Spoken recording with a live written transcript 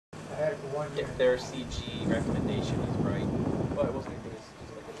had it for 1 year. If their CG recommendation is right. Well, it wasn't anything. It's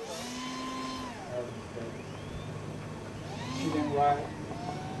just like a little. She didn't ride.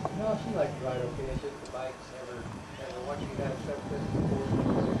 No, she liked to ride okay. It's just the bikes never once you got stuff this before,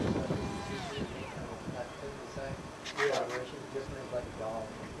 not the same. Yeah, where she's different like a dog.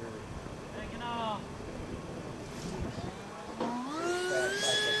 Taking off.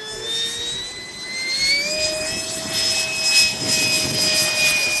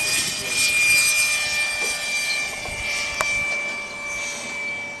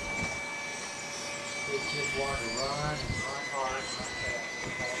 It's just want to run and run hard and run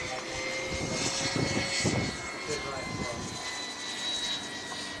fast. Sit right slow.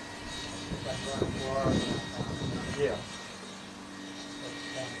 It's like running far. Yeah.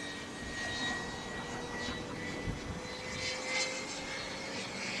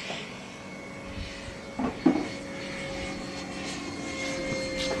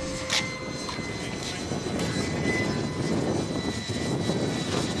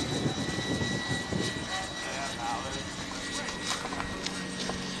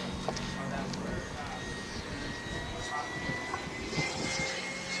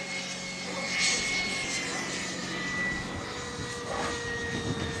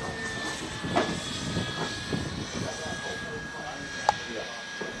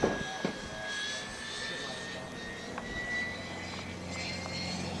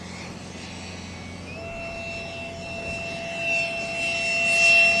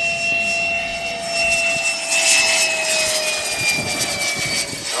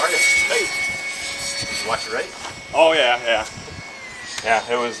 Watch it race? Oh yeah.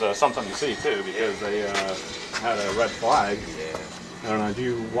 It was something to see too because they had a red flag. Yeah. I don't know. Did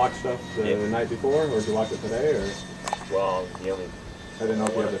you watch stuff the night before, or did you watch it today, or? Well, the only. I didn't know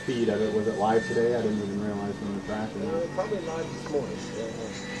if you had the feed of it. Was it live today? I didn't even realize from the track. Probably live this morning.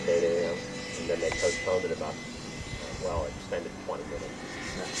 8 a.m. And then they postponed it about. Well, extended 20 minutes.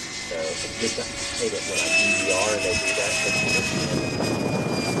 Yeah. So it's just I hate it when I DVR and they do that.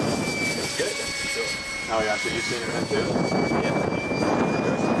 It's good, that's for sure. Oh yeah, so you've seen it then too? Yeah.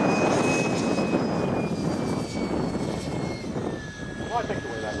 Well, I think the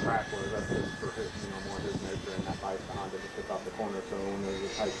way that track was, that's just for his, more his nature and that bike, the Honda just took off the corner. So when there's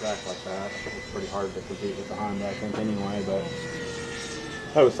a tight track like that, it's pretty hard to compete with the Honda, I think, anyway. But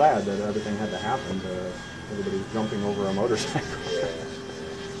that was sad that everything had to happen to everybody jumping over a motorcycle. Yeah.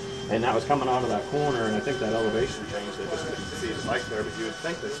 And that was coming out of that corner, and I think that elevation change, they just couldn't see the bike there, but you would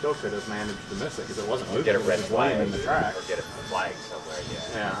think they still could have managed to miss it, because it wasn't moving. Get a red it was flag laying in the track. or get a flag somewhere,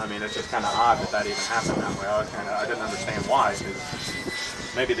 yeah. Yeah, I mean, it's just kind of odd that even happened that way. I didn't understand why, because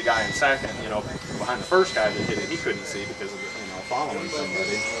maybe the guy in second, behind the first guy that hit it, he couldn't see because of, following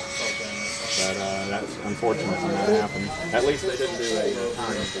somebody. But that's unfortunate when that happened. At least they didn't do a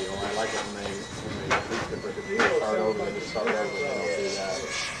time deal. I like it when they at least if they start over, they just start over and they don't do that,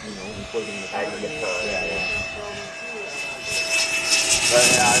 including the time. Yeah. But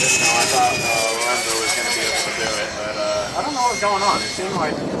yeah, I didn't know. I thought Lorenzo was going to be able to do it, but I don't know what was going on. It seemed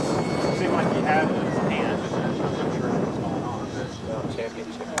like he had it in his hand, and I'm not sure what was going on. Well,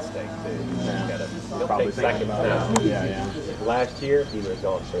 championship mistake too. Yeah. He'll Probably take second about now. it. Yeah. Last year, he would have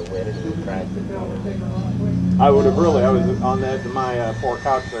gone for a win and he cracked it. I was on the edge of my poor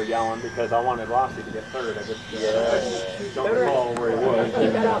couch there yelling because I wanted Rossi to get third. I just don't recall where he was.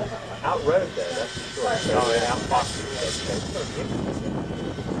 He got outrode though, that's for sure. Oh, yeah. Outboxed.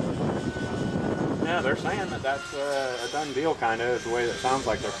 Yeah, they're saying that's a done deal, kind of, is the way that sounds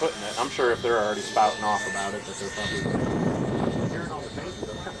like they're putting it. I'm sure if they're already spouting off about it, that they're probably hearing all the things that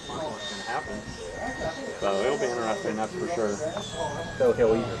are kind of funny what's going to happen. So it'll be interesting, that's for sure. So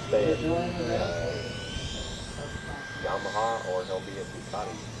he'll either stay at Yamaha or he'll be at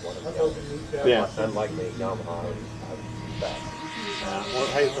Ducati. One of the other. Yeah. Unlike me, Yamaha is back. Well, it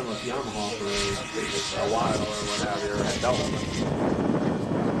has been with Yamaha for a while or what have you, or at Delta.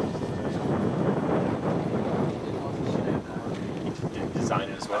 Design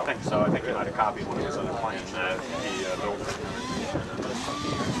it as well. I think so. I think he might have copied one of his other planes. He built it.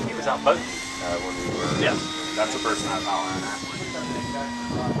 He was out boating when we were. Yes, that's the person I was following.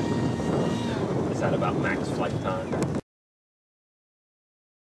 Is that about max flight time?